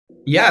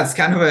Yeah, it's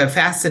kind of a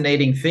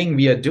fascinating thing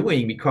we are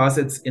doing because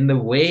it's in the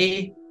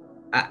way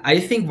I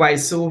think why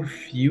so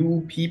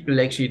few people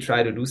actually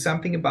try to do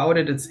something about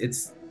it.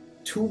 It's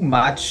too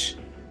much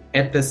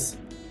at this.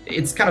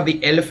 It's kind of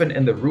the elephant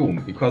in the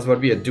room because what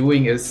we are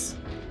doing is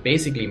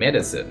basically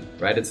medicine,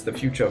 right? It's the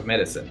future of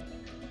medicine,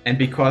 and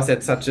because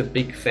it's such a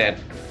big fat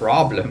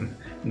problem,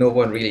 no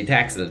one really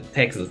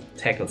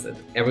tackles it.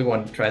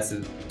 Everyone tries to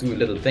do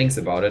little things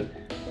about it.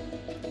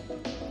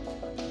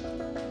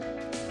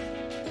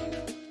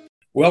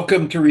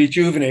 Welcome to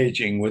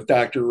Rejuvenating with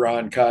Dr.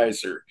 Ron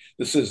Kaiser.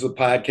 This is the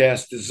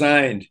podcast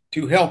designed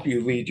to help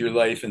you lead your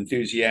life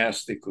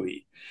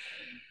enthusiastically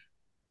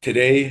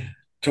today,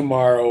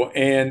 tomorrow,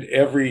 and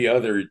every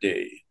other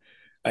day.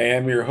 I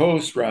am your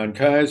host, Ron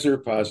Kaiser,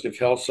 positive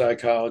health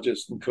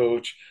psychologist and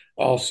coach,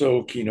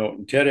 also keynote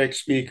and TEDx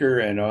speaker,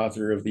 and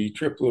author of the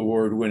triple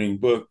award winning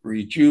book,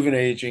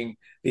 Rejuvenating: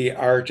 The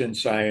Art and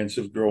Science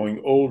of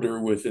Growing Older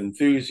with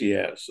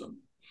Enthusiasm.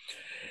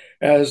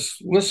 As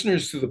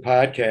listeners to the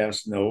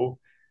podcast know,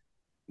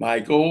 my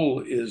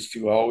goal is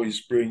to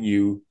always bring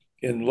you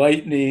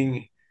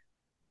enlightening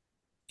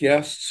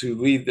guests who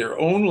lead their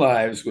own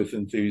lives with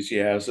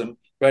enthusiasm,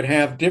 but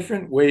have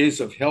different ways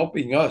of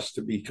helping us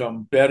to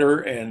become better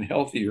and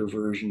healthier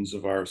versions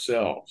of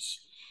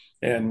ourselves.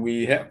 And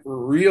we have a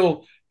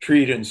real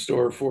treat in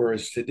store for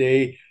us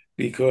today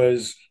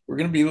because we're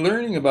going to be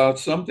learning about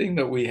something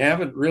that we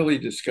haven't really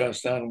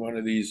discussed on one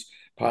of these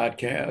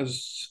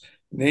podcasts,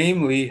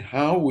 namely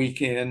how we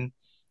can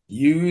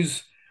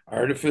use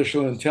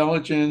artificial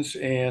intelligence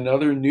and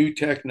other new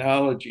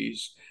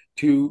technologies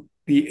to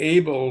be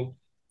able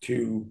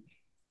to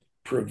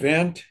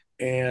prevent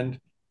and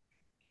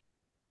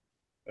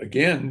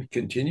again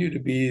continue to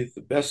be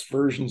the best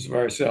versions of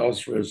ourselves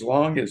for as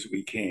long as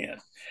we can.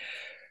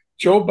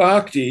 Joe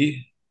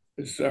Bhakdi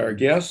is our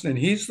guest, and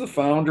he's the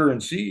founder and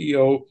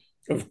CEO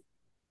of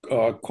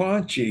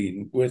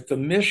Quanchine with the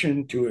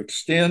mission to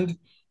extend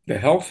the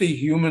healthy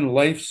human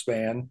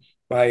lifespan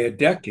by a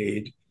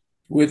decade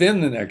within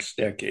the next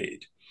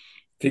decade.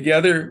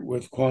 Together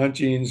with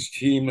Quantine's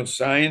team of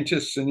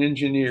scientists and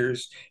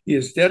engineers, he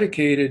is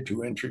dedicated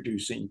to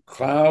introducing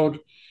cloud,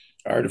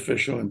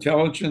 artificial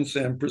intelligence,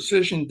 and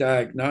precision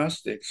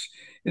diagnostics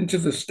into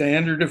the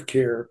standard of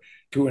care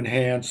to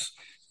enhance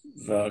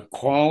the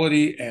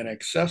quality and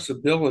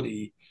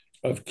accessibility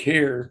of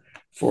care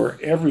for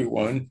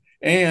everyone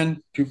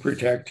and to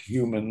protect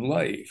human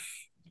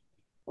life.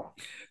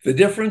 The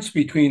difference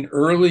between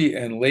early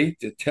and late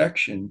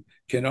detection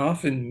can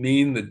often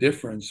mean the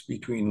difference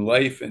between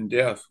life and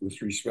death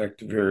with respect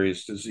to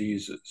various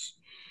diseases.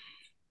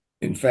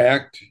 In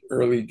fact,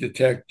 early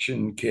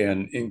detection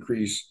can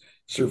increase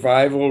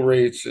survival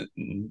rates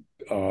in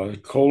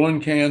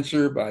colon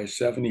cancer by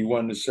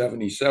 71 to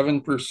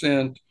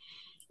 77%,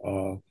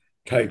 uh,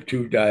 type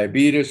 2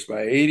 diabetes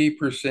by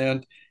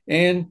 80%,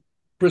 and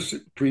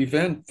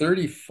prevent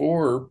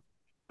 34%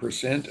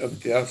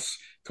 of deaths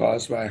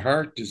caused by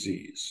heart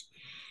disease.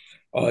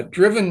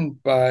 Driven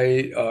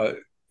by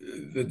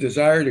the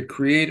desire to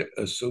create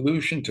a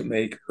solution to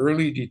make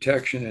early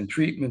detection and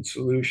treatment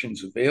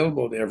solutions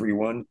available to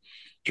everyone,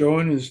 Joe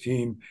and his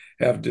team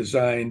have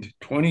designed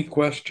 20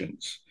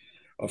 questions,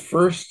 a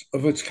first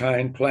of its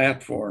kind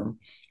platform,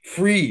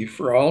 free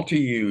for all to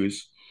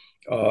use.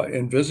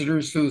 And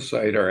visitors to the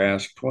site are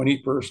asked 20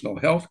 personal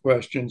health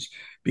questions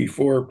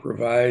before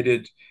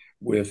provided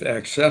with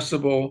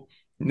accessible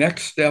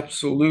next step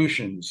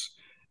solutions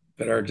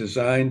that are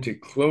designed to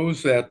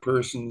close that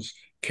person's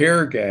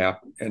care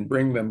gap and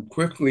bring them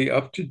quickly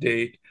up to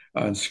date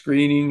on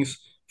screenings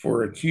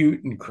for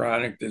acute and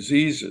chronic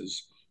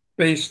diseases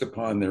based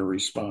upon their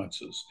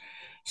responses.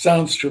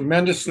 Sounds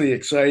tremendously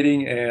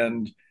exciting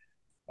and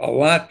a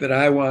lot that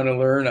I want to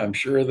learn. I'm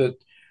sure that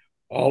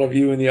all of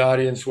you in the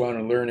audience want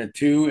to learn it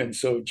too. And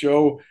so,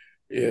 Joe,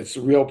 it's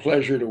a real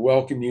pleasure to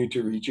welcome you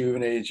to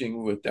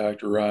Rejuvenating with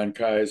Dr. Ron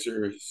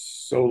Kaiser.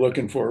 So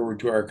looking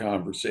forward to our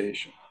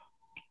conversation.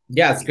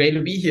 Yeah, it's great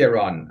to be here,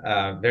 Ron.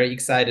 Very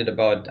excited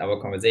about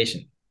our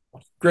conversation.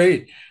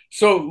 Great.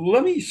 So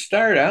let me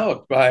start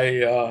out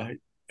by,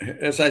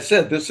 as I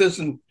said, this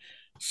isn't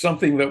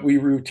something that we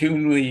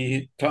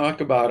routinely talk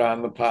about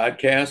on the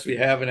podcast. We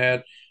haven't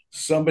had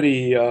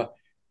somebody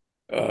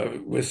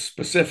with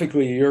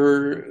specifically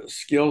your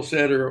skill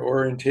set or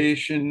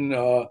orientation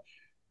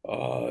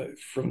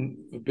from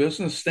the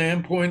business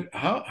standpoint.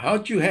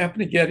 How'd you happen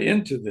to get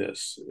into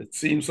this? It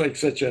seems like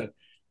such a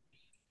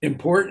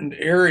important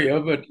area,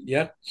 but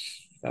yet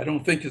I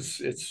don't think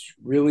it's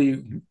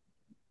really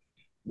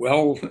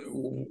well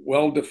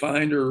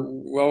defined or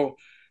well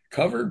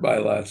covered by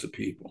lots of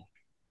people.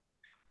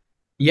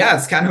 Yeah,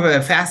 it's kind of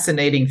a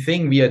fascinating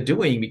thing we are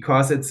doing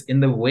because it's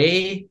in the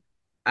way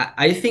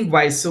I think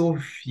why so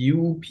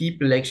few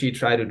people actually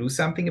try to do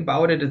something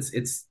about it.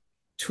 It's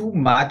too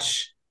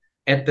much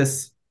at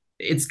this.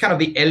 It's kind of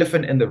the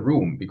elephant in the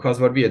room because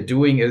what we are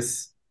doing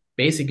is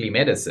basically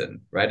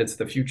medicine, right? It's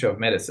the future of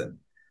medicine,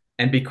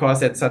 and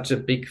because it's such a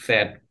big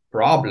fat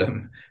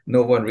problem,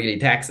 no one really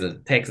tackles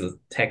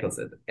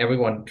it.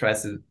 Everyone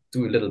tries to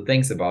do little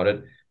things about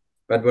it,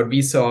 but what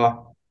we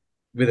saw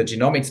with a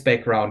genomics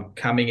background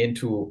coming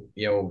into,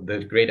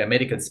 the greater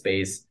medical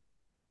space,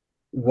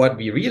 what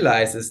we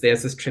realize is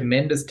there's this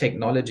tremendous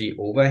technology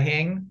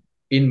overhang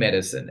in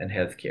medicine and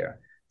healthcare.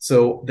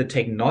 So the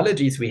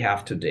technologies we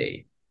have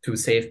today to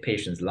save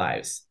patients'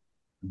 lives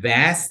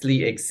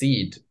vastly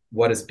exceed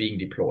what is being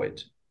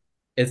deployed.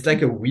 It's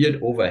like a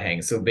weird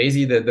overhang. So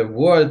basically, the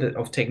world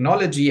of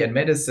technology and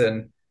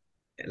medicine,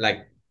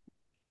 like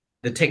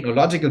the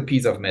technological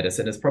piece of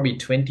medicine, is probably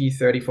 20,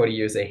 30, 40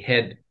 years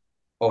ahead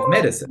of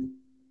medicine.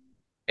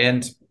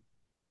 And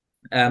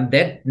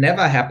that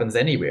never happens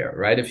anywhere,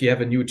 right? If you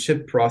have a new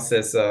chip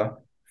processor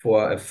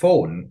for a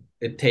phone,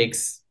 it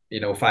takes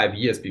 5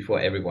 years before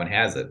everyone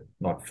has it,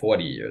 not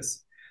 40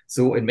 years.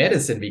 So in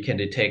medicine, we can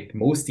detect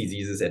most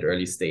diseases at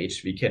early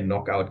stage. We can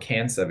knock out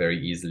cancer very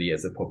easily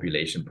as a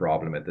population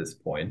problem at this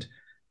point,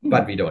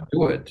 but we don't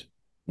do it.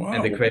 Wow.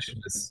 And the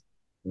question is,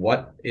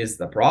 what is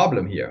the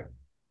problem here?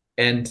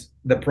 And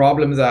the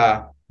problems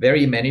are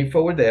very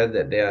manifold. There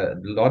are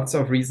lots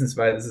of reasons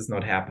why this is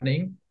not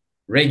happening.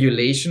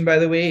 Regulation, by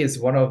the way, is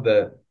one of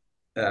the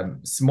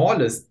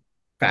smallest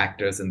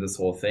factors in this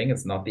whole thing.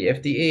 It's not the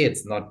FDA,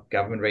 it's not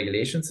government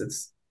regulations. It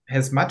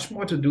has much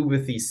more to do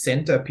with the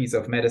centerpiece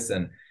of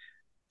medicine,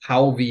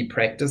 how we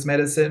practice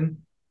medicine,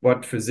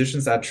 what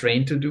physicians are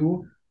trained to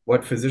do,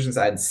 what physicians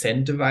are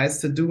incentivized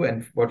to do,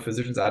 and what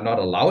physicians are not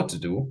allowed to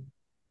do.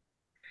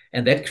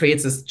 And that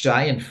creates this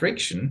giant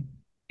friction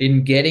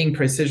in getting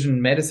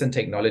precision medicine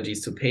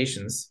technologies to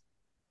patients,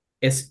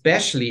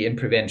 especially in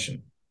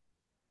prevention.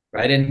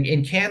 Right. And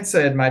in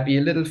cancer, it might be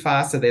a little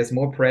faster. There's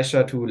more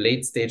pressure to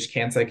late stage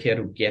cancer care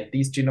to get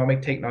these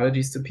genomic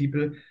technologies to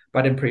people.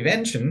 But in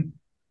prevention,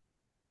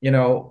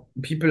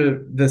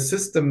 the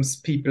systems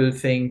people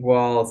think,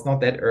 well, it's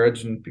not that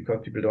urgent because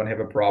people don't have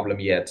a problem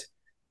yet.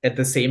 At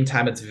the same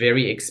time, it's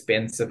very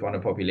expensive on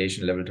a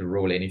population level to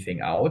roll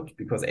anything out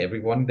because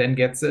everyone then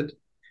gets it.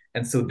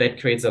 And so that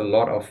creates a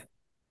lot of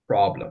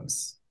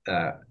problems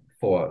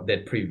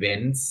that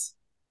prevents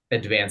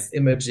advanced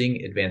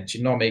imaging, advanced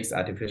genomics,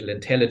 artificial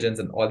intelligence,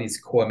 and all these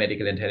core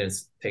medical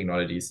intelligence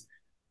technologies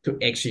to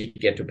actually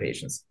get to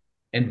patients.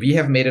 And we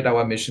have made it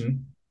our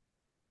mission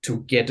to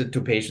get it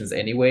to patients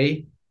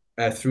anyway,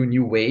 through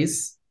new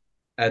ways,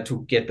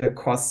 to get the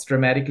costs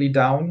dramatically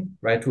down,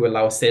 right? To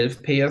allow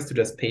self-payers to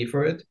just pay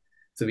for it.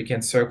 So we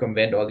can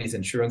circumvent all these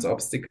insurance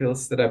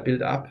obstacles that are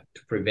built up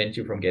to prevent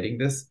you from getting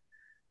this.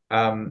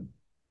 And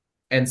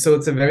so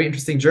it's a very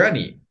interesting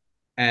journey.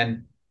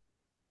 And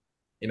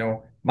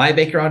my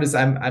background is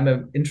I'm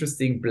an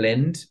interesting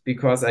blend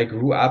because I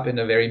grew up in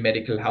a very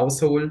medical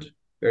household,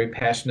 very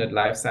passionate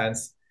life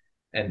science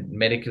and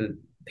medical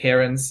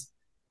parents.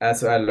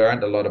 So I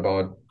learned a lot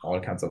about all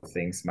kinds of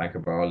things,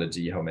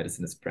 microbiology, how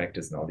medicine is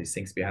practiced, and all these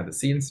things behind the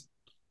scenes.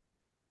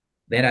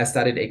 Then I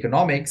studied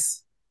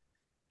economics,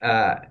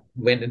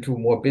 went into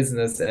more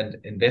business and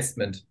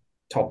investment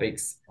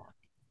topics.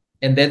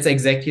 And that's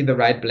exactly the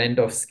right blend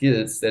of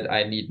skills that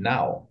I need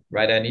now,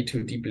 right? I need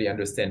to deeply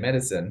understand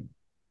medicine,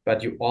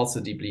 but you also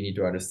deeply need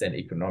to understand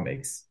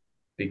economics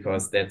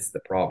because that's the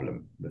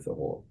problem with the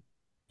whole.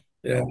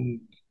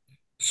 And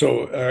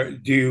so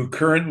do you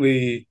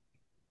currently,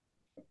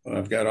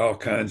 I've got all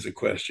kinds of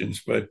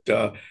questions, but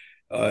the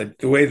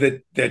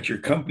way that your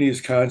company is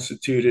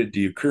constituted,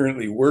 do you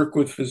currently work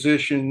with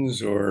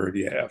physicians or do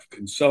you have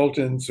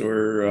consultants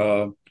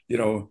or,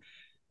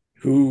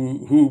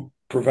 who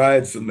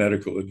provides the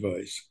medical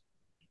advice?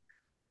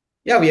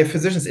 Yeah, we have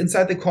physicians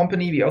inside the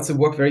company. We also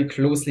work very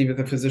closely with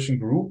a physician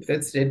group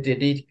that's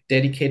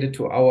dedicated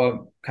to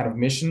our kind of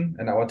mission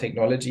and our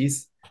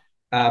technologies.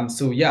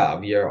 So yeah,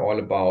 we are all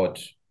about.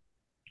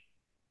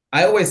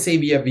 I always say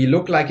we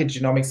look like a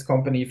genomics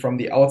company from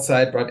the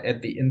outside, but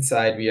at the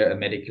inside we are a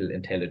medical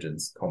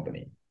intelligence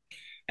company.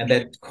 And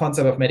that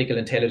concept of medical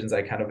intelligence,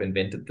 I kind of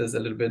invented this a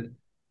little bit,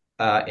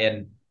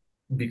 and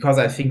because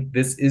I think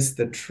this is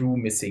the true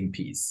missing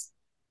piece.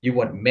 You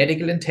want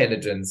medical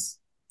intelligence.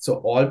 So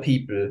all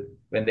people,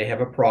 when they have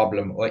a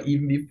problem, or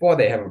even before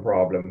they have a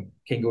problem,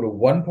 can go to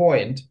one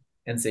point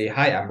and say,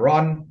 "Hi, I'm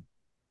Ron.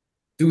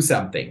 Do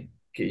something.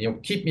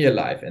 Keep me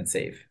alive and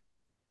safe."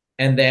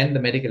 And then the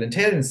medical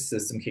intelligence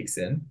system kicks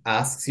in,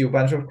 asks you a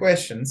bunch of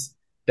questions,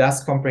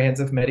 does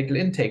comprehensive medical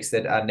intakes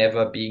that are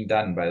never being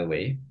done, by the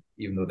way,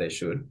 even though they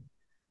should.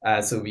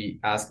 So we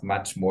ask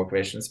much more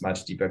questions,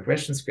 much deeper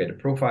questions, create a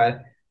profile.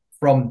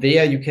 From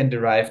there, you can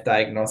derive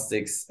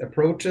diagnostics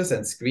approaches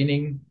and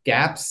screening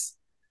gaps.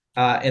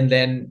 And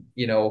then,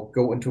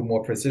 go into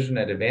more precision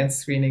and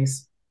advanced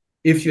screenings.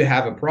 If you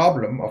have a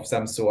problem of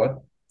some sort,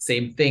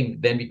 same thing,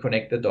 then we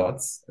connect the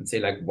dots and say,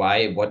 like,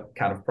 what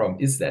kind of problem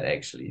is that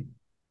actually?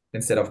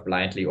 Instead of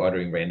blindly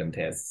ordering random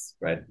tests,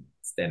 right?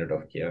 Standard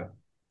of care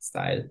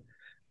style.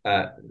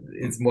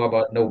 It's more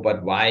about, no,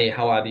 but why?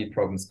 How are these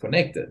problems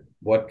connected?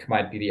 What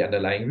might be the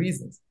underlying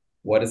reasons?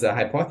 What is a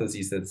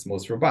hypothesis that's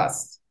most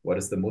robust? What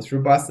is the most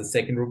robust, the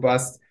second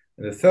robust,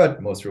 and the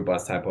third most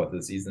robust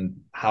hypothesis?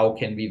 And how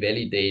can we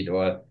validate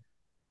or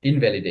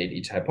invalidate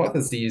each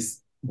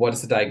hypothesis? What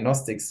is the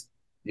diagnostics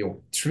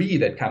tree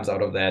that comes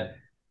out of that?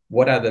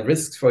 what are the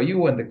risks for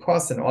you and the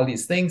costs and all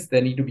these things. They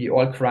need to be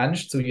all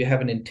crunched so you have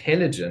an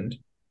intelligent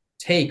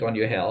take on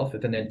your health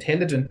with an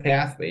intelligent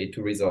pathway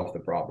to resolve the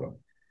problem.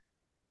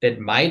 That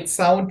might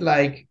sound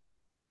like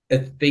a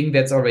thing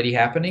that's already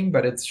happening,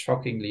 but it's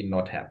shockingly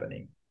not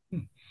happening.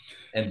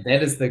 And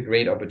that is the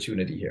great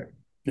opportunity here.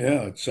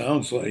 Yeah, it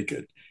sounds like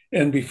it.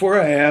 And before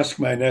I ask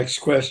my next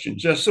question,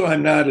 just so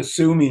I'm not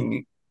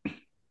assuming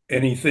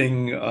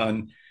anything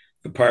on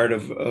the part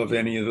of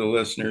any of the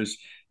listeners,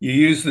 you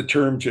use the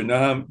term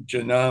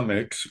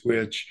genomics,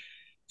 which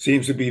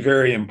seems to be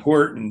very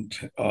important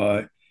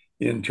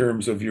in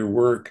terms of your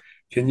work.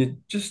 Can you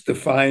just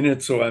define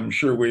it so I'm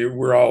sure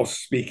we're all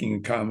speaking a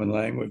common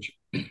language?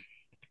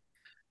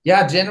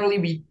 Yeah,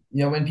 generally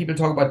when people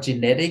talk about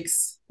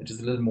genetics, which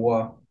is a little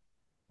more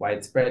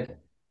widespread,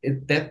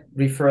 that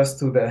refers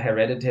to the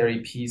hereditary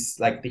piece,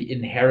 like the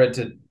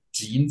inherited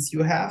genes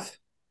you have.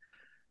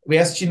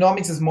 Whereas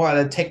genomics is more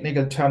a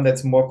technical term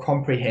that's more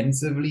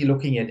comprehensively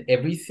looking at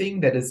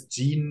everything that is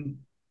gene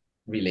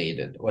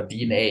related or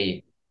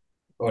DNA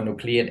or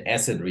nucleic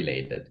acid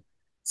related.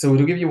 So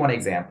to give you one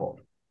example,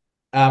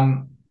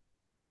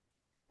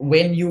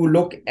 when you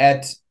look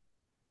at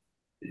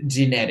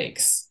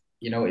genetics,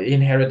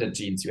 inherited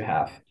genes you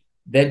have,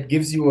 that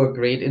gives you a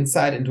great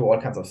insight into all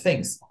kinds of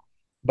things.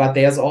 But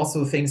there's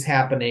also things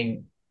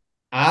happening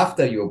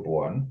after you're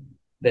born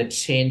that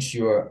change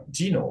your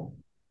genome,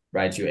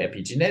 right? Your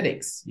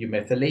epigenetics, your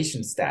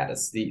methylation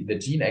status, the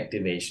gene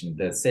activation,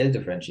 the cell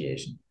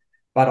differentiation,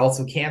 but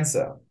also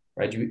cancer,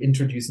 right? You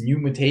introduce new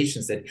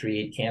mutations that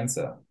create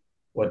cancer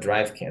or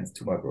drive cancer,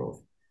 tumor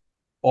growth.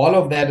 All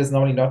of that is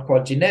normally not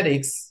called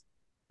genetics,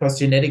 because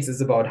genetics is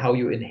about how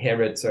you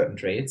inherit certain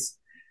traits.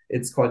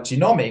 It's called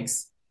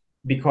genomics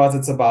because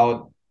it's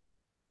about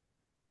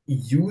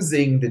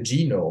using the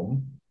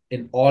genome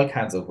in all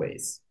kinds of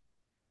ways.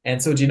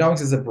 And so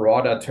genomics is a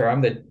broader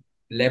term that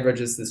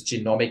leverages this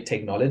genomic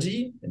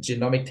technology. And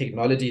genomic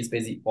technology is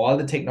basically all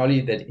the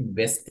technology that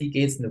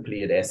investigates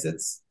nucleic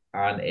acids,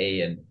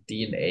 RNA and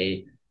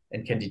DNA,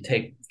 and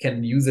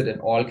can use it in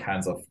all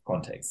kinds of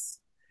contexts.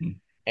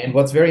 And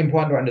what's very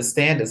important to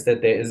understand is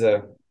that there is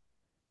a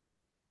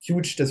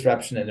huge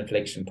disruption and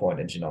inflection point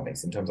in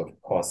genomics in terms of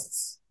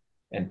costs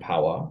and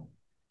power.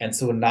 And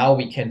so now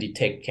we can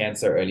detect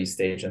cancer early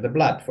stage in the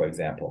blood, for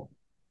example.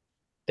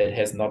 That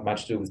has not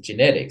much to do with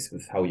genetics,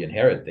 with how you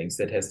inherit things.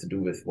 That has to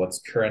do with what's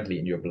currently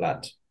in your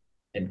blood,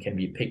 and can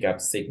we pick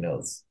up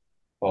signals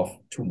of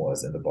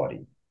tumors in the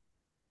body.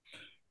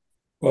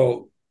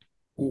 Well,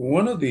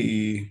 one of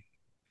the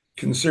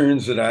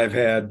concerns that I've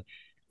had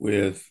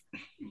with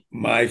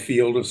my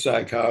field of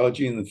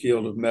psychology and the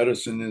field of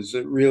medicine is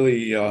that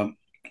really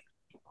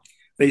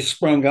they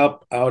sprung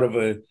up out of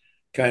a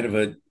kind of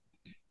a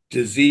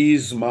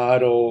disease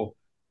model,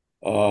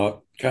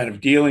 kind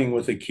of dealing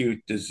with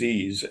acute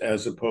disease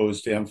as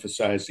opposed to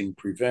emphasizing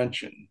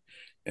prevention.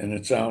 And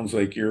it sounds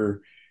like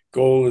your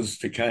goal is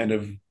to kind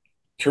of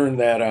turn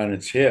that on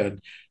its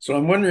head. So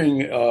I'm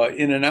wondering,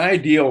 in an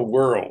ideal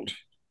world,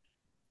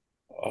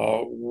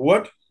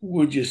 what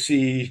would you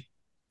see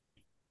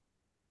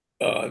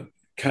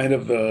kind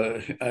of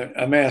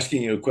I'm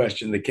asking you a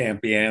question that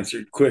can't be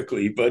answered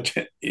quickly, but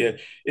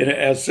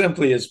as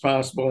simply as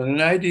possible. In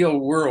an ideal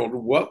world,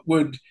 what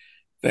would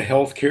the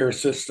healthcare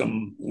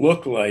system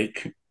look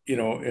like,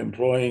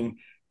 employing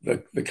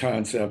the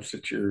concepts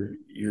that you're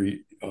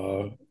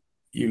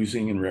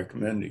using and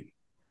recommending?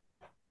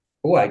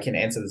 Oh, I can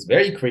answer this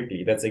very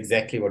quickly. That's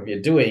exactly what we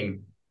are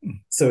doing.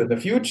 So in the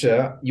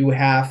future, you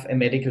have a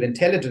medical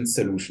intelligence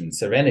solution,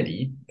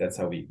 Serenity. That's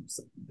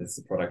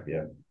the product we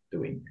are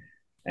doing.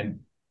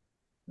 And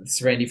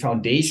Serenity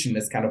Foundation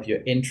is kind of your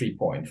entry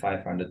point,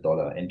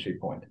 $500 entry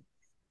point.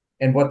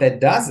 And what that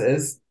does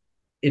is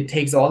it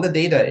takes all the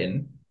data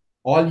in,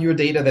 all your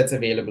data that's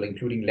available,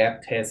 including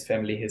lab tests,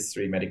 family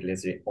history, medical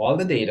history, all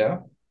the data,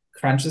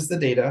 crunches the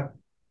data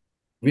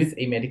with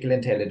a medical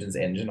intelligence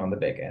engine on the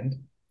back end,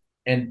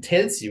 and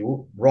tells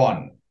you,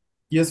 Ron,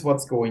 here's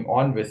what's going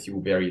on with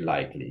you very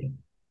likely,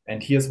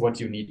 and here's what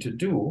you need to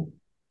do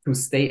to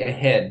stay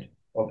ahead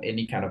of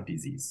any kind of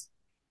disease.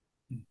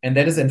 And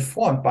that is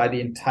informed by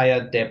the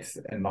entire depth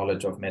and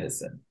knowledge of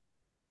medicine.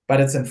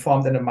 But it's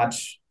informed in a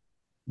much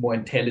more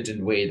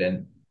intelligent way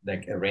than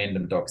like a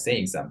random doc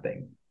saying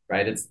something,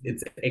 right? It's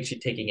actually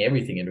taking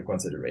everything into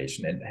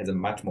consideration and has a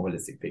much more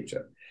holistic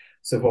picture.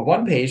 So for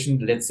one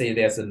patient, let's say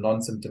there's a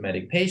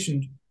non-symptomatic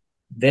patient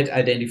that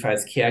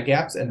identifies care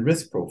gaps and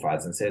risk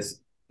profiles and says,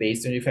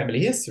 based on your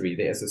family history,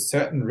 there's a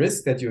certain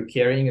risk that you're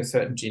carrying a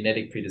certain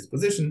genetic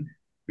predisposition.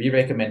 We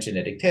recommend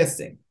genetic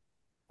testing.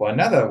 For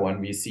another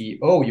one, we see,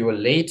 oh, you're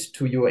late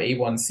to your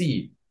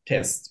A1C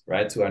test,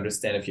 right? To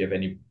understand if you have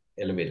any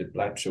elevated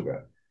blood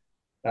sugar.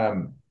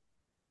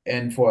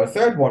 And for a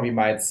third one, we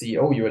might see,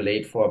 oh, you're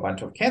late for a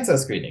bunch of cancer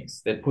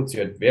screenings. That puts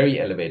you at very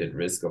elevated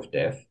risk of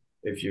death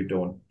if you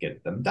don't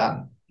get them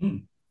done.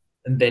 And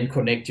then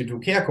connect you to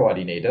care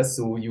coordinators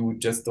so you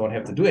just don't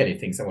have to do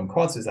anything. Someone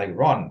calls you, it's like,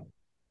 Ron,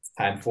 it's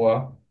time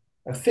for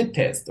a fit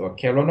test or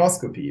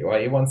colonoscopy or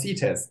A1C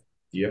test.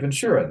 Do you have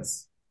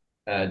insurance?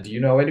 Do you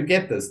know where to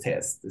get this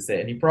test? Is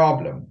there any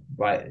problem?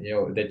 Why,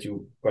 that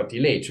you got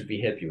delayed? Should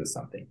we help you with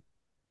something?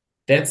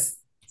 That's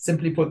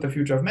simply put the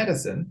future of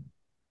medicine.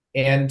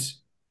 And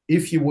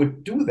if you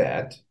would do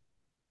that,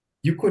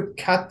 you could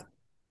cut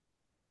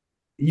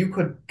you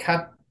could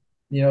cut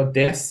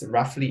deaths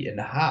roughly in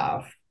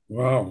half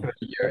Wow. per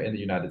year in the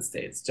United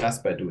States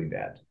just by doing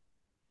that.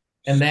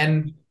 And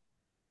then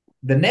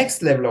the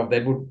next level of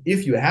that would,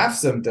 if you have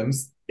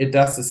symptoms, it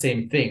does the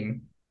same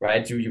thing,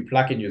 right? You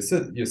plug in your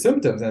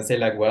symptoms and say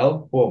like,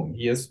 well, boom,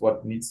 here's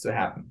what needs to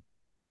happen.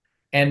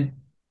 And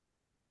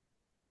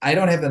I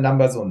don't have the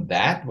numbers on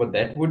that, what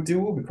that would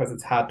do, because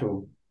it's hard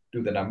to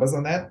do the numbers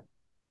on that.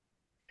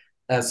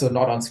 So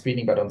not on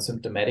screening, but on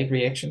symptomatic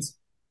reactions.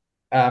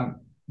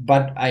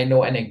 But I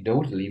know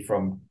anecdotally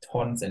from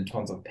tons and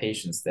tons of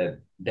patients that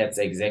that's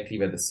exactly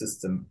where the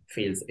system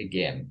fails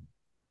again.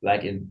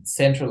 Like in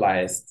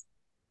centralized,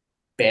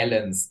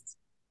 balanced,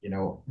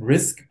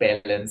 risk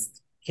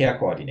balanced care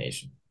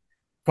coordination.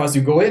 Because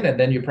you go in and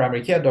then your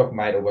primary care doc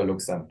might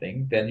overlook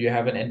something. Then you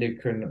have an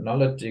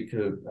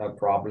endocrinological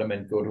problem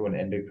and go to an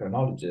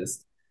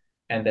endocrinologist.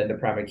 And then the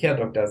primary care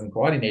doc doesn't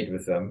coordinate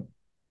with them.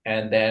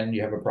 And then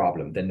you have a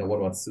problem. Then no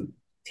one wants to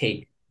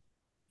take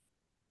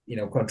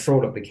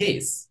control of the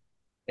case.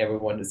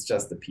 Everyone is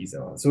just a piece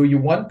of it. So you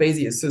want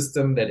basically a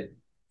system that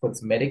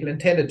puts medical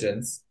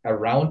intelligence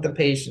around the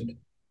patient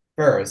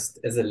first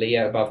as a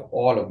layer above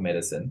all of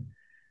medicine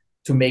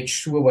to make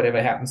sure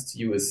whatever happens to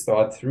you is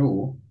thought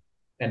through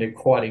and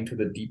according to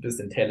the deepest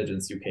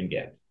intelligence you can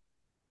get.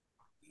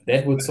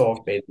 That would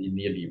solve basically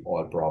nearly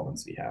all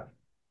problems we have.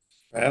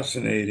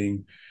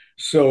 Fascinating.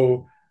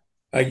 So,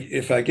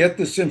 if I get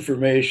this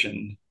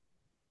information,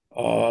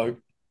 uh,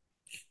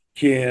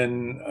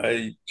 can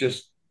I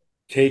just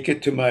take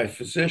it to my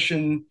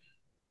physician,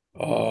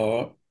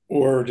 uh,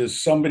 or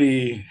does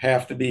somebody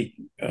have to be,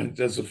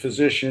 does a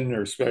physician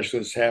or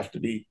specialist have to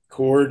be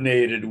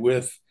coordinated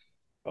with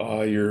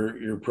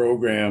your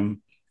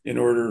program in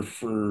order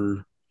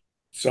for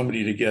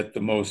somebody to get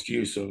the most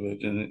use of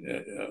it?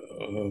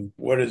 And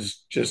what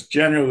is just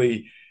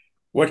generally,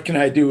 what can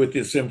I do with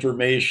this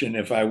information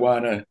if I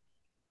want to,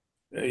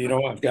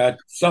 I've got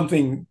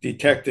something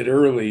detected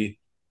early.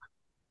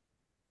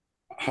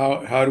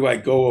 How do I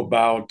go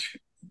about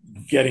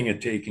getting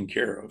it taken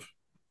care of?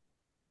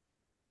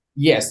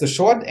 Yes, the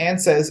short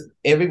answer is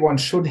everyone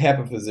should have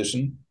a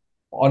physician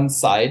on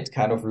site,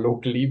 kind of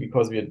locally,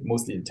 because we are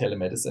mostly in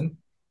telemedicine.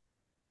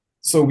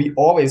 So we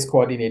always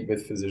coordinate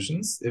with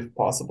physicians if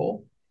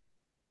possible.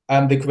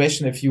 The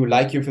question if you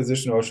like your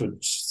physician or should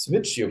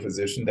switch your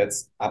physician,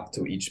 that's up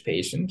to each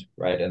patient,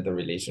 right? And the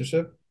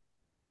relationship,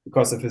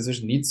 because the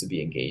physician needs to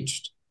be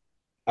engaged.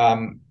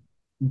 Um,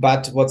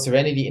 but what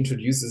Serenity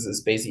introduces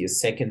is basically a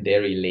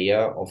secondary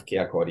layer of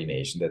care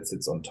coordination that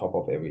sits on top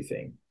of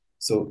everything.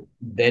 So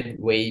that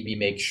way we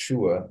make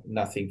sure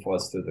nothing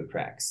falls through the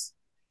cracks.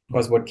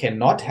 Because what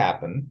cannot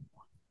happen,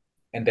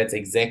 and that's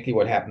exactly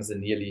what happens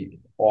in nearly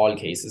all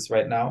cases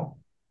right now,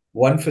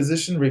 one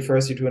physician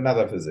refers you to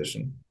another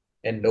physician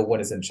and no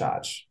one is in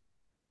charge.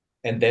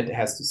 And that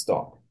has to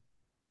stop.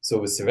 So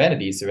with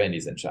Serenity, Serenity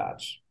is in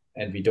charge.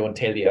 And we don't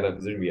tell the other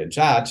physician we are in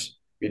charge.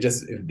 We're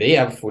just, if they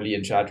are fully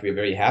in charge, we're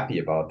very happy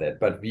about that.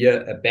 But we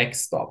are a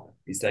backstop.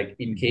 It's like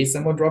in case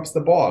someone drops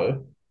the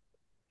ball,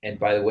 and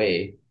by the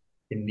way,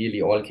 in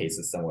nearly all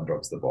cases, someone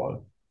drops the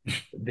ball.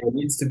 There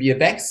needs to be a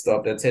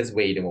backstop that says,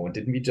 wait a moment,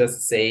 didn't we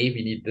just say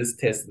we need this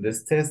test and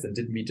this test? And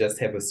didn't we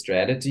just have a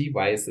strategy?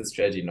 Why is the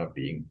strategy not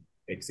being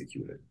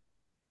executed?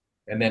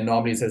 And then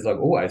normally it says like,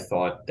 oh, I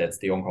thought that's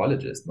the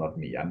oncologist, not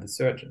me. I'm the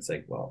surgeon. It's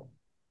like, well,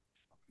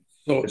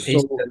 So, the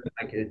patient so,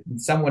 like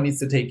someone needs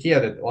to take care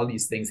that all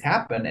these things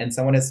happen, and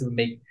someone has to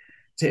make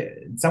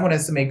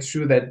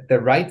sure that the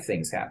right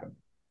things happen.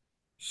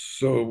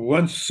 so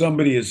once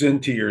somebody is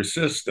into your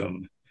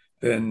system,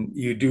 then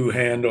you do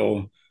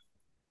handle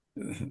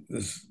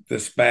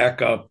this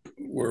backup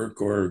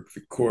work or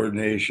the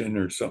coordination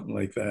or something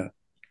like that.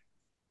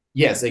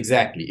 Yes,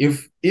 exactly.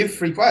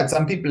 If required,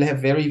 some people have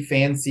very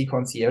fancy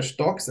concierge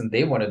docs and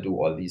they want to do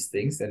all these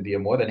things, and we are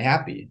more than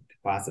happy to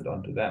pass it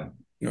on to them.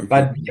 Okay.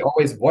 But we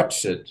always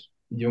watch it.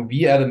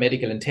 We are the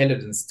medical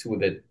intelligence tool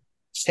that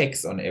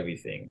checks on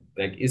everything.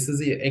 Like, is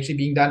this actually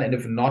being done? And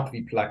if not,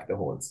 we plug the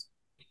holes.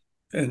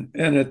 And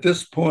at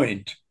this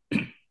point,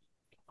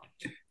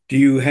 do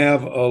you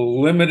have a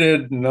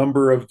limited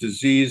number of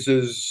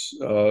diseases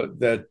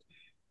that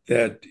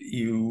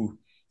you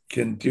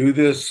can do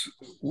this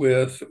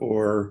with,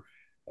 or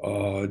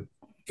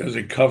does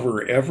it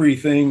cover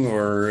everything,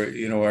 or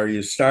are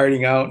you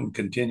starting out and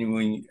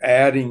continuing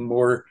adding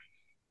more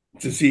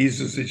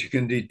diseases that you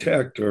can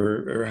detect,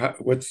 or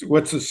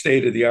what's the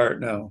state of the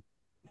art now?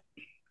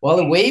 Well,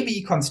 the way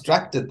we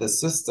constructed the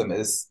system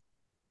is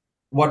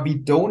what we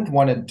don't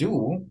want to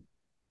do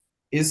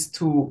is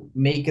to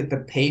make it the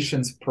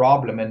patient's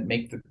problem and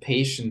make the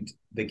patient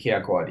the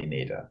care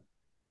coordinator.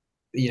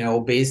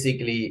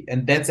 Basically,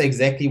 and that's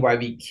exactly why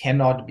we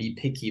cannot be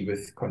picky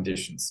with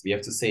conditions. We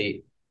have to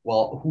say,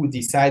 well, who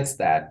decides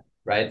that,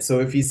 right? So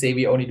if we say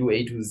we only do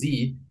A to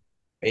Z,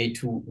 A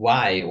to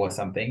Y or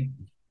something,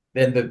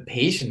 then the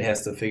patient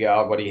has to figure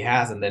out what he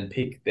has and then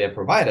pick their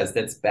providers.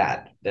 That's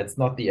bad. That's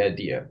not the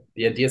idea.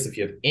 The idea is if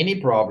you have any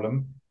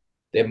problem,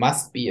 there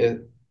must be a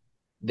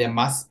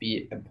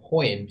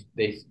point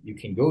that you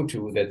can go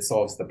to that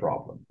solves the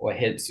problem or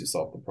helps you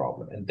solve the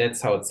problem. And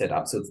that's how it's set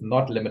up. So it's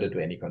not limited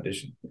to any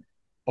condition.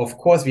 Of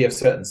course, we have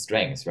certain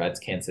strengths, right? It's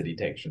cancer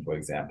detection, for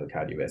example,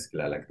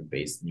 cardiovascular, like the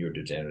base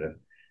neurodegenerative.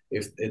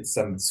 If it's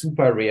some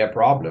super rare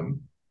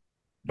problem,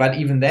 but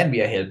even then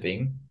we are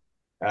helping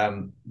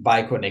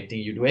by connecting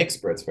you to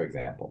experts, for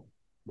example,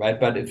 right?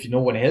 But if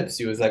no one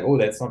helps you, it's like, oh,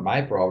 that's not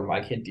my problem.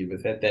 I can't deal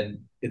with that.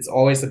 Then it's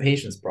always the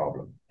patient's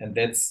problem, and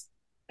that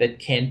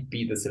can't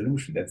be the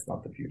solution. That's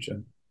not the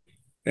future.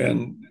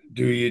 And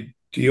do you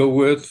deal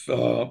with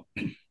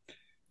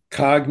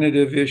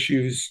cognitive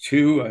issues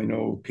too? I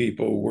know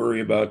people worry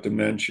about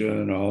dementia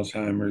and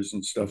Alzheimer's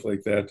and stuff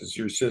like that. Is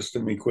your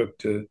system equipped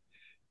to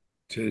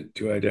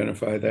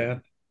identify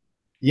that?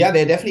 Yeah,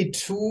 there are definitely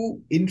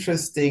two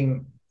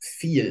interesting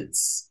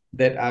fields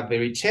that are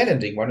very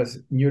challenging. One is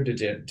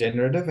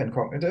neurodegenerative and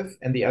cognitive,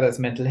 and the other is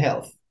mental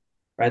health.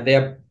 Right?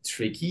 They're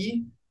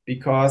tricky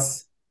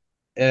because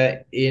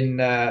in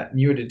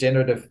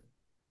neurodegenerative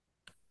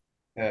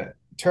uh,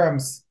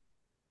 terms,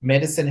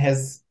 medicine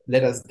has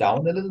let us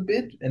down a little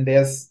bit, and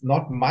there's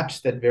not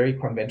much that very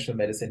conventional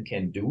medicine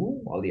can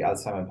do. All the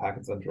Alzheimer and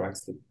Parkinson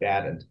drugs look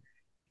bad,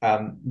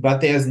 and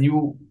but there's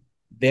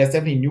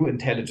definitely new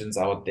intelligence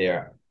out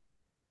there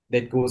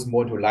that goes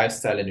more to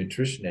lifestyle and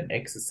nutrition and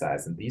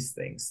exercise and these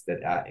things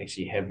that are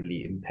actually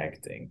heavily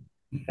impacting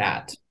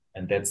that.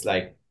 And that's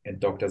like, and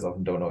doctors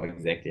often don't know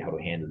exactly how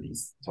to handle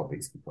these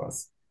topics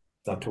because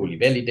it's not totally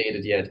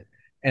validated yet.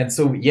 And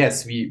so,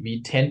 yes,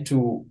 we tend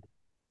to,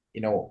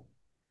 you know,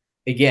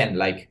 again,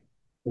 like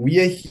we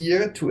are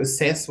here to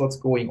assess what's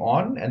going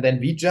on, and then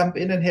we jump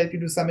in and help you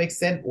to some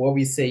extent, or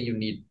we say you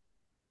need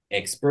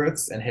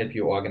experts and help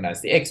you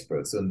organize the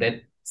experts. So in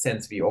that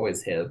sense, we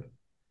always help.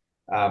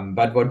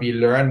 But what we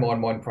learn more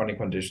and more in chronic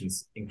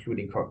conditions,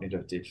 including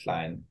cognitive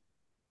decline,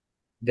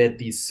 that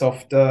these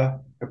softer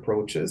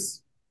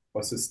approaches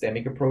or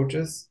systemic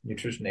approaches,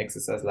 nutrition,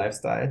 exercise,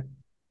 lifestyle,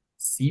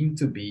 seem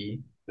to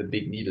be the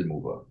big needle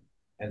mover.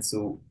 And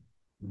so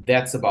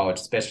that's about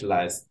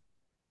specialized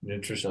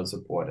nutritional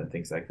support and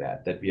things like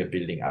that, that we are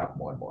building up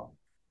more and more.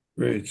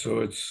 Right.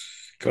 So it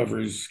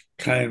covers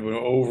kind of an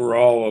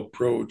overall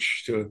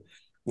approach to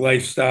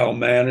lifestyle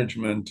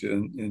management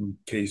in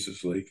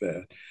cases like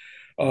that.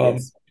 Um,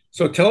 Yes.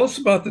 so tell us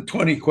about the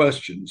 20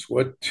 questions.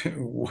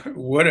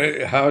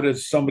 How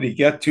does somebody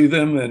get to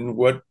them, and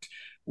what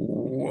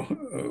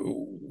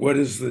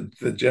is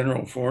the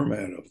general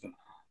format of them?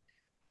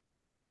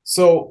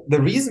 So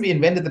the reason we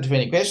invented the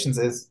 20 questions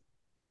is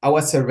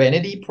our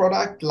Serenity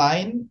product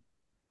line,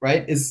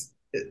 right, is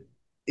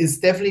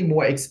definitely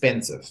more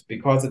expensive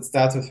because it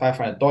starts with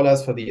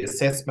 $500 for the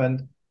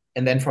assessment,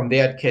 and then from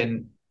there it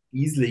can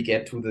easily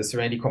get to the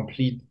Serenity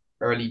Complete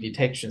early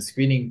detection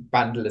screening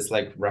bundle is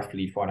like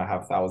roughly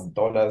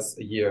 $4,500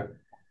 a year.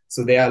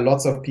 So there are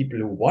lots of people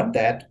who want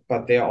that,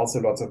 but there are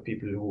also lots of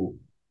people who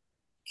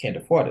can't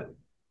afford it.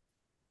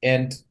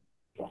 And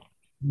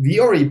we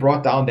already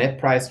brought down that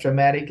price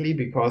dramatically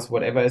because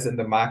whatever is in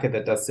the market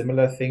that does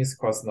similar things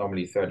costs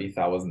normally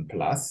 30,000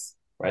 plus,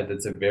 right?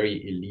 That's a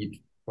very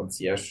elite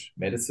concierge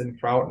medicine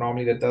crowd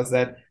normally that does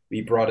that.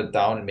 We brought it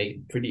down and made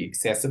it pretty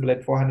accessible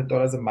at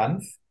 $400 a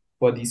month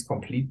for these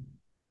complete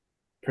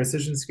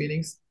precision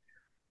screenings.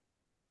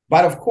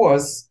 But of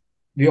course,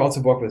 we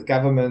also work with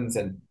governments,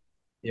 and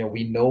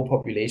we know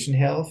population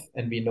health,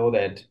 and we know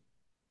that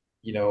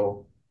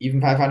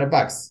even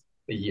 $500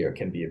 a year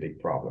can be a big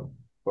problem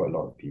for a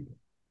lot of people.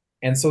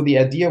 And so the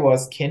idea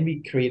was, can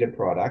we create a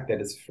product that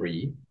is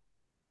free,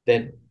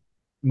 that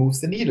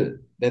moves the needle,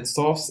 that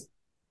solves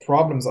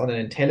problems on an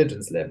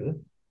intelligence level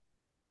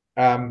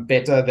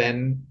better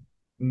than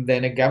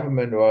a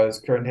government or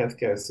a current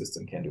healthcare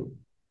system can do?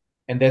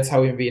 And that's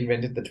how we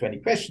invented the 20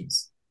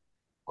 questions.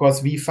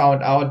 Because we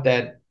found out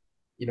that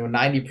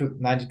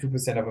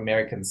 92% of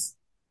Americans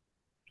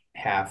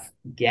have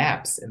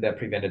gaps in their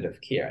preventative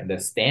care, in their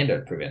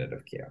standard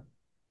preventative care.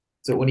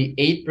 So only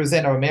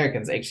 8% of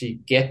Americans actually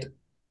get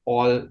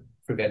all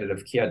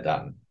preventative care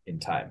done in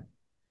time,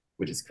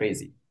 which is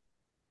crazy.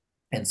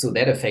 And so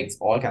that affects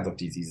all kinds of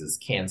diseases,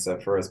 cancer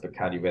first, but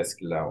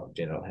cardiovascular,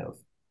 general health.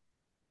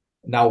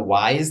 Now,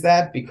 why is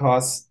that?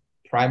 Because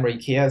primary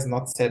care is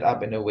not set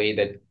up in a way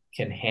that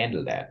can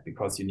handle that,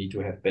 because you need to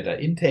have better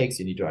intakes,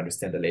 you need to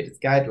understand the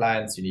latest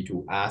guidelines, you need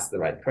to ask the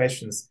right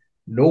questions.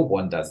 No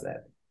one does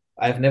that.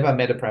 I've never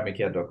met a primary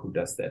care doc who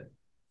does that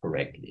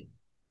correctly,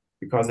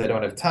 because they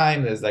don't have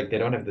time. They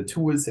don't have the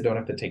tools, they don't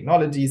have the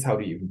technologies. How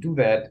do you even do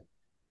that?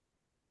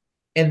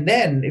 And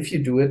then if you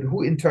do it,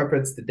 who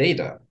interprets the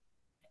data?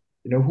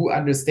 Who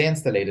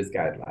understands the latest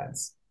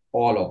guidelines?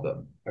 All of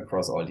them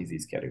across all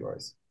disease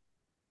categories.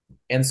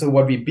 And so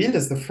what we built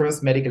is the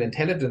first medical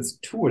intelligence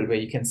tool where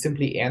you can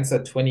simply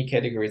answer 20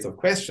 categories of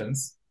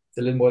questions. It's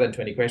a little more than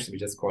 20 questions. We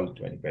just call it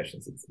 20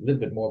 questions. It's a little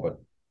bit more,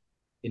 but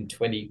in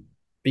 20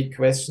 big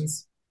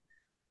questions.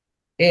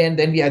 And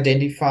then we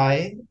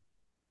identify,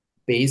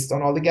 based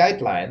on all the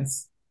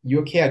guidelines,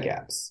 your care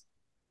gaps,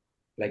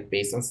 like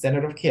based on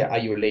standard of care. Are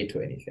you late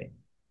to anything?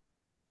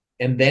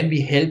 And then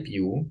we help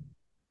you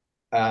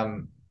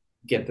um,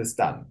 get this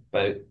done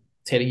by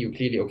telling you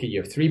clearly, okay,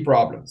 you have three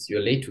problems.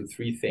 You're late to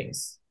three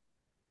things.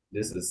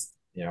 This is,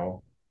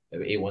 an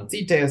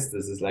A1C test.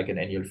 This is like an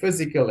annual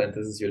physical, and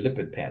this is your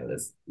lipid panel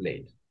is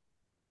late.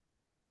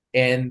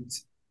 And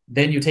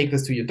then you take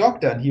this to your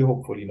doctor, and he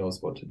hopefully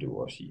knows what to do,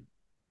 or she.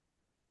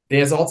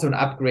 There's also an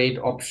upgrade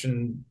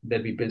option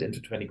that we built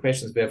into 20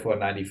 questions, where for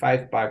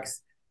 $95,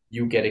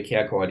 you get a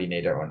care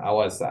coordinator on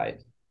our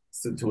side,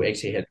 so to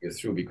actually help you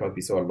through, because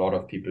we saw a lot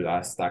of people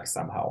are stuck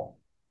somehow.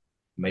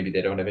 Maybe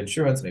they don't have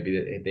insurance,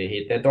 maybe they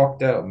hate their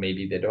doctor, or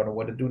maybe they don't know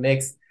what to do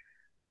next.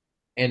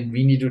 And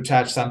we need to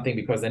charge something,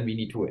 because then we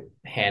need to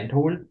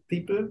handhold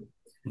people.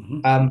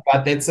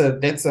 But that's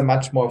a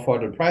much more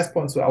affordable price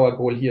point. So our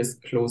goal here is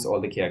close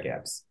all the care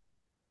gaps.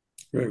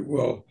 Right.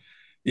 Well,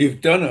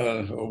 you've done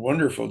a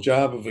wonderful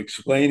job of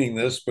explaining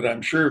this, but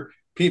I'm sure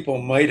people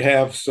might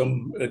have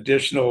some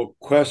additional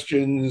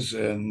questions.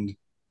 And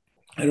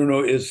I don't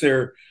know,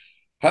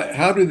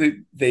 how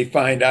do they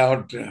find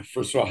out?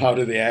 First of all, how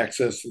do they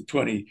access the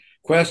 20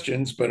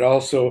 questions? But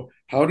also,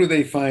 how do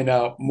they find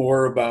out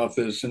more about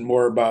this and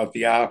more about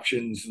the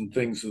options and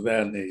things of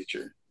that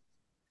nature?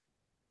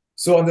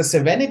 So on the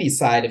Serenity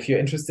side, if you're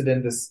interested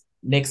in this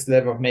next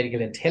level of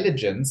medical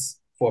intelligence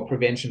for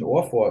prevention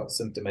or for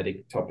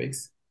symptomatic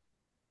topics,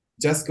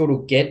 just go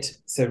to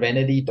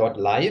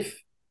getserenity.live.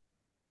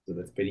 So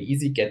that's pretty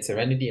easy. Get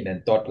Serenity and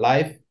then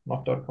 .live,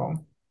 not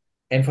 .com.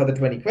 And for the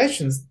 20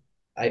 questions,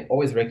 I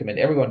always recommend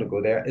everyone to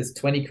go there, is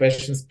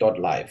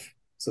 20questions.live.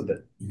 So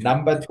the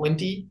number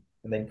 20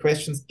 and then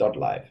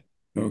questions.live.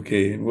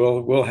 Okay, and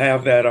we'll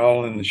have that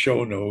all in the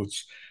show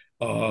notes.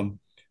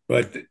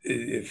 But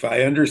if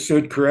I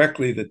understood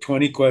correctly, the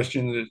 20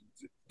 questions are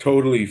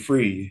totally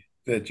free,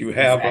 that you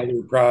have Exactly.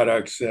 other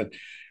products that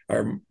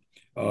are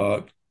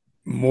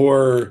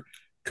more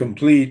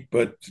complete,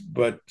 but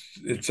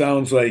it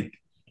sounds like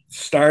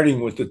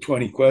starting with the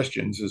 20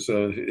 questions is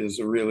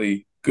a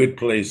really good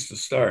place to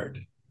start.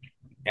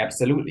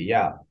 Absolutely.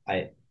 Yeah.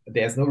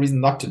 There's no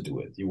reason not to do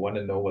it. You want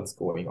to know what's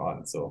going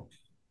on. So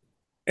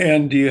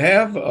And do you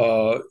have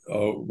a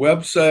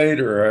website,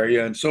 or are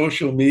you on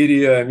social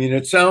media? I mean,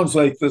 it sounds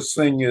like this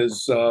thing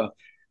is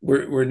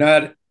we're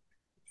not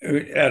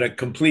at a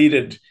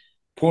completed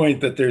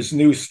point that there's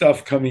new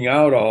stuff coming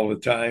out all the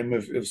time.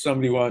 If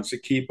somebody wants to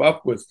keep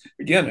up with,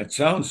 again, it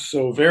sounds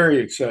so very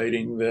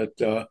exciting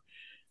that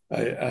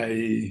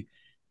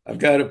I've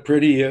got a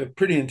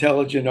pretty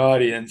intelligent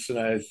audience, and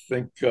I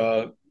think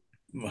a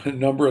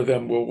number of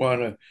them will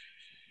want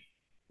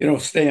to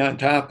stay on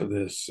top of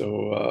this.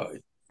 So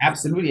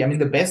absolutely. I mean,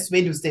 the best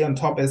way to stay on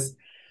top is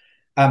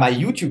my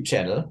YouTube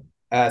channel,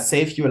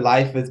 Save Your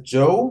Life with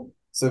Joe.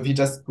 So if you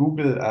just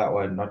Google,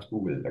 or not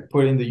Google, like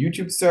put in the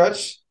YouTube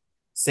search,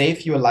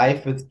 Save Your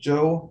Life with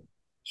Joe,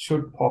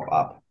 should pop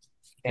up.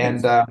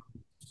 And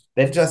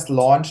that just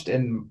launched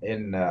in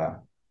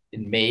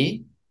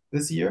May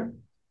this year.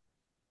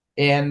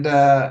 And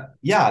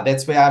yeah,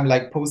 that's where I'm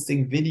like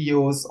posting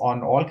videos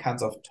on all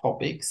kinds of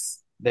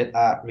topics that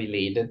are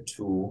related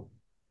to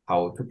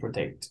how to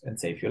protect and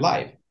save your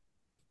life.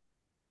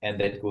 And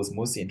that goes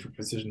mostly into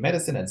precision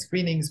medicine and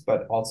screenings,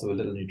 but also a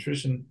little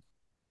nutrition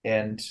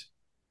and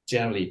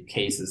generally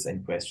cases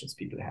and questions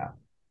people have.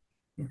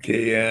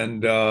 okay,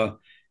 and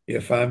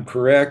if I'm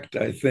correct,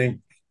 I think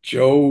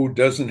Joe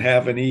doesn't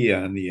have an E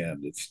on the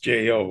end. It's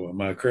J-O.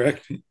 Am I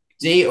correct?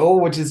 Jo,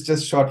 which is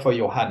just short for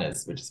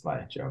Johannes, which is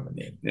my German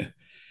name. Yeah.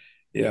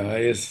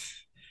 Yeah,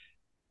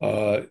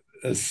 uh,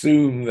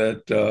 assume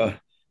that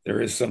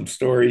there is some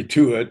story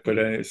to it,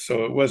 but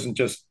so it wasn't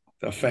just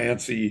a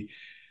fancy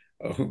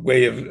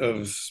way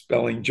of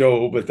spelling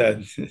Joe, but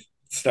that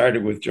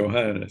started with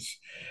Johannes.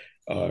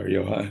 Or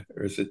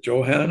is it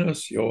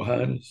Johannes?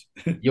 Johannes?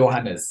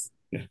 Johannes.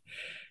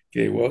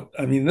 Okay, well,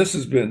 I mean, this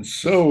has been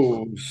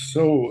so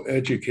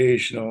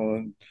educational,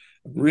 and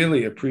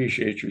really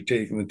appreciate you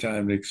taking the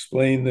time to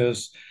explain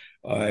this.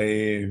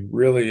 I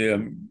really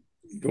am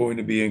going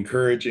to be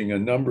encouraging a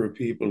number of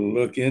people to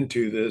look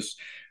into this.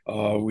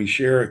 We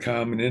share a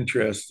common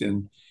interest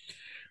in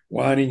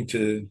wanting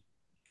to,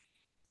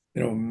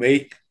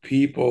 make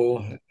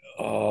people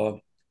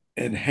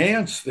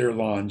enhance their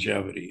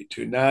longevity,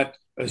 to not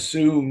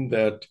assume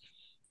that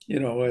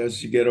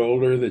as you get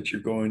older that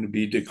you're going to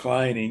be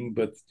declining,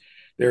 but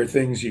there are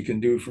things you can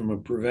do from a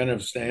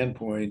preventive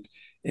standpoint.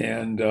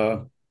 And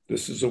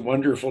this is a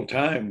wonderful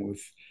time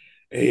with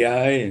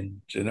AI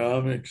and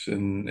genomics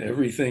and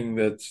everything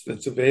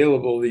that's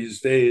available these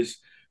days.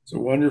 It's a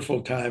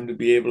wonderful time to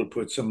be able to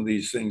put some of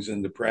these things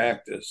into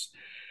practice.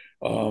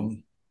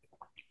 Um,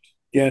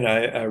 Again,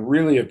 I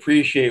really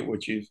appreciate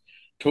what you've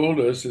told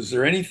us. Is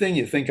there anything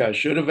you think I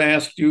should have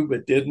asked you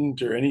but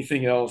didn't, or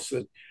anything else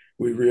that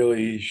we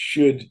really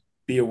should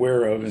be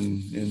aware of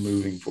in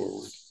moving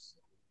forward?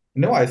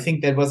 No, I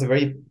think that was a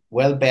very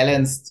well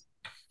balanced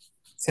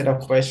set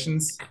of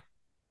questions.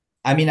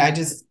 I mean, I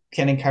just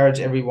can encourage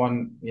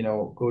everyone,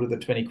 go to the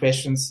 20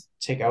 questions,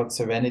 check out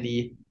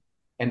Serenity,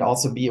 and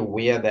also be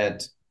aware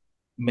that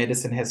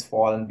medicine has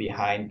fallen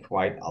behind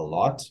quite a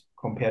lot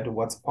compared to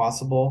what's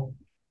possible.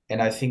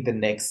 And I think the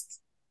next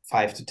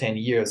 5 to 10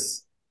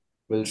 years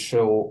will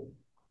show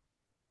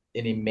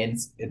an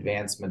immense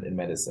advancement in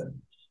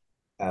medicine,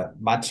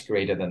 much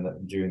greater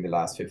than during the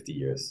last 50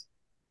 years.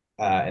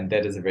 And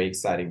that is a very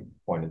exciting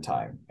point in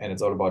time. And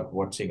it's all about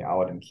watching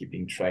out and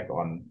keeping track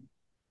on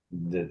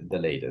the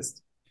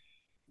latest.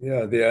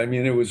 Yeah, I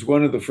mean, it was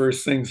one of the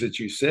first things that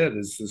you said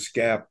is this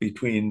gap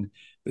between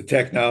the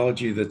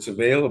technology that's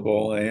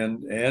available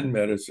and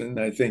medicine.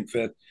 I think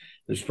that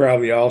there's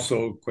probably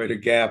also quite a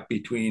gap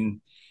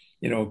between,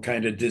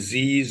 kind of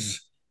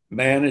disease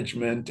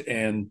management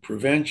and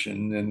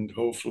prevention, and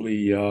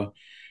hopefully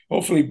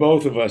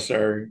both of us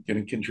are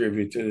going to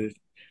contribute to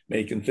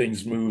making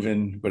things move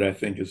in what I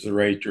think is the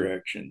right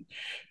direction.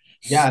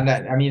 Yeah, and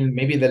I mean,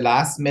 maybe the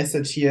last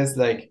message here is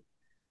like,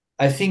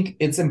 I think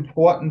it's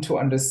important to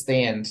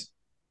understand,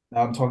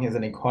 now I'm talking as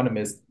an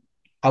economist,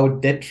 how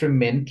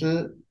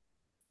detrimental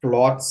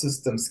flawed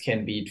systems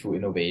can be to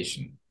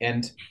innovation.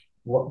 And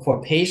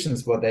for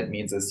patients, what that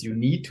means is you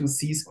need to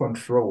seize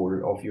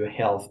control of your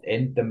health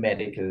and the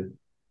medical,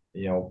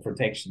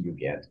 protection you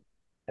get.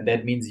 And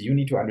that means you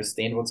need to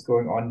understand what's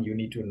going on. You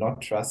need to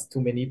not trust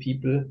too many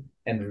people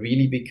and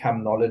really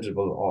become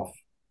knowledgeable of,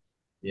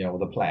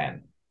 the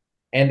plan.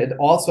 And it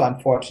also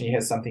unfortunately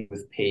has something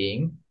with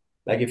paying.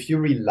 Like if you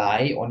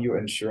rely on your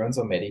insurance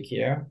or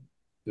Medicare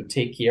to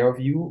take care of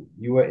you,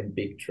 you are in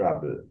big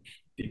trouble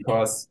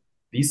because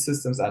these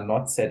systems are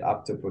not set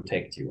up to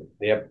protect you.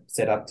 They are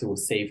set up to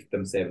save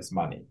themselves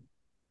money.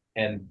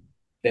 And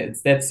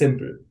it's that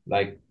simple.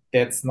 Like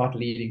that's not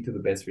leading to the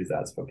best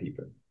results for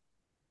people.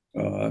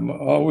 I'm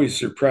always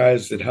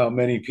surprised at how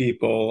many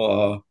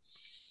people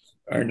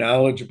are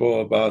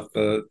knowledgeable about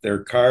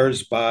their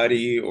car's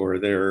body or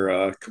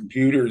their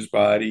computer's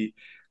body,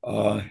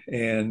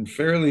 and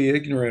fairly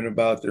ignorant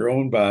about their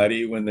own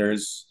body when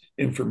there's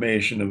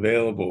information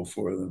available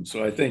for them.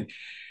 So I think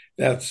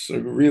that's a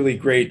really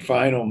great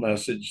final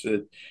message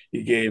that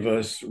you gave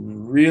us.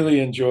 Really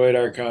enjoyed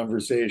our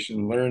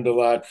conversation, learned a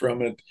lot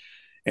from it,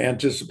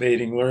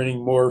 anticipating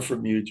learning more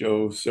from you,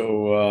 Joe.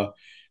 So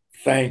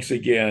thanks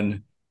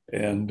again,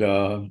 and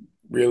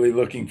really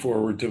looking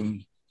forward to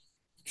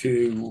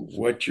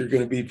what you're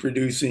going to be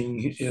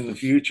producing in the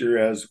future,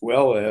 as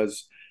well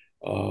as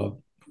uh,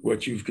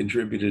 what you've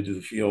contributed to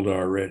the field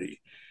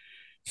already.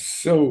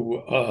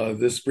 So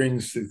this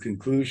brings to the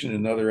conclusion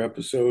another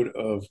episode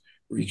of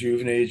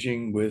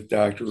Rejuvenating with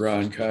Dr.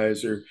 Ron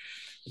Kaiser.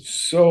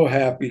 So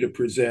happy to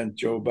present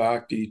Joe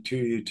Bhakdi to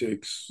you to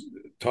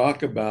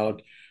talk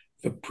about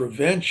the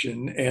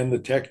prevention and the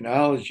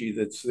technology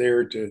that's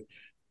there to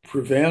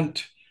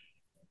prevent,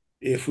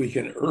 if we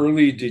can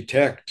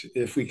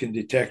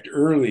detect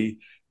early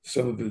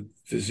some of the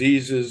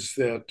diseases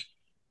that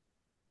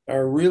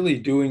are really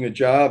doing a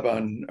job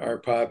on our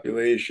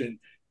population.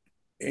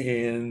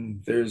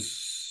 And there's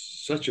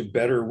such a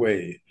better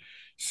way.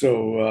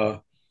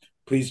 So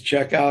please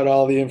check out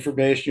all the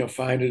information. You'll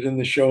find it in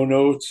the show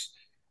notes.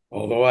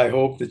 Although I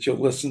hope that you'll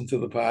listen to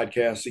the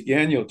podcast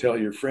again, you'll tell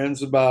your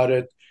friends about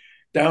it,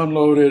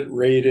 download it,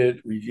 rate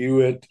it, review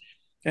it,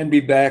 and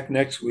be back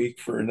next week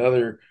for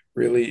another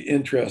really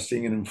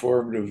interesting and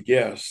informative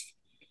guest.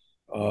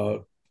 Uh,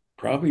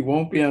 Probably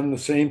won't be on the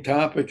same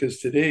topic as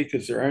today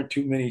because there aren't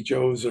too many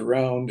Joes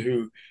around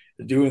who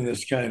are doing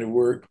this kind of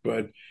work,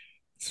 but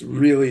it's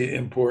really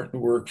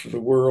important work for the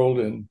world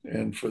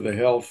and for the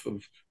health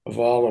of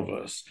all of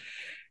us.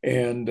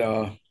 And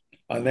on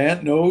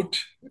that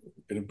note,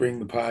 we're going to bring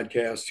the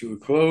podcast to a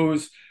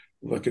close.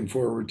 Looking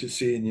forward to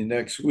seeing you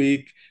next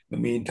week. In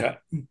the meantime,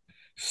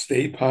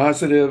 stay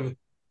positive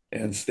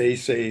and stay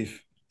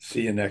safe.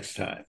 See you next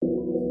time.